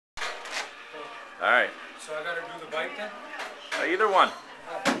All right. So I gotta do the bike then? Either one.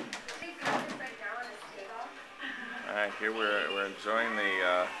 All right, here we're enjoying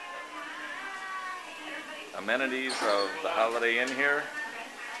the amenities of the Holiday Inn here.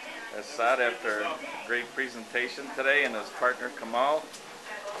 As Saad, after a great presentation today, and his partner Kamal,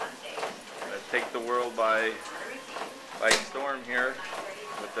 take the world by storm here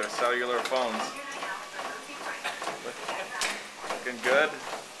with their cellular phones. Looking good.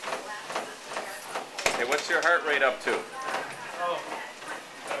 Hey, what's your heart rate up to? Oh,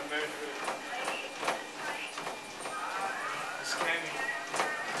 I measured it. Scanning.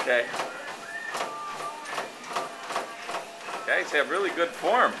 Okay. Guys have really good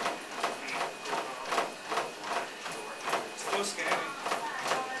form. Still scanning.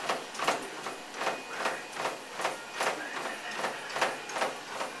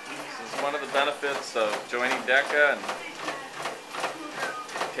 This is one of the benefits of joining DECA and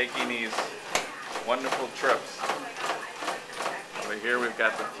taking these wonderful trips. Over here we've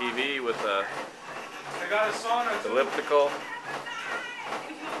got the TV with the I got a sauna too. elliptical.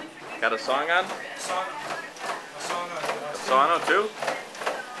 Got a song on? Sauna. A sauna too?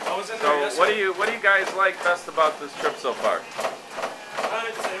 I was in So there yesterday. what do you guys like best about this trip so far?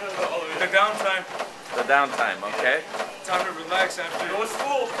 The downtime. The downtime, okay? Time to relax after no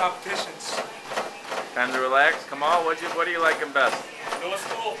school competitions. Time to relax. Kamal, what do you liking best? No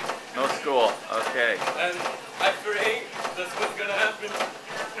school. No school. Okay. And after 8, that's what's gonna happen.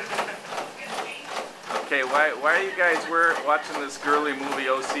 Okay, why are you guys watching this girly movie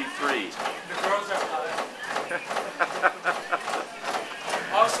OC3? The girls are hot.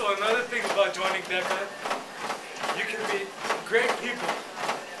 Also, another thing about joining DECA, you can meet great people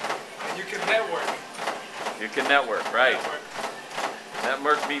and you can network. You can network, right?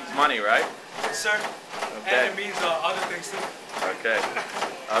 Network means money, right? Yes, sir. Okay. And it means other things too. Okay.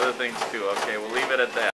 Other things too. Okay, we'll leave it at that.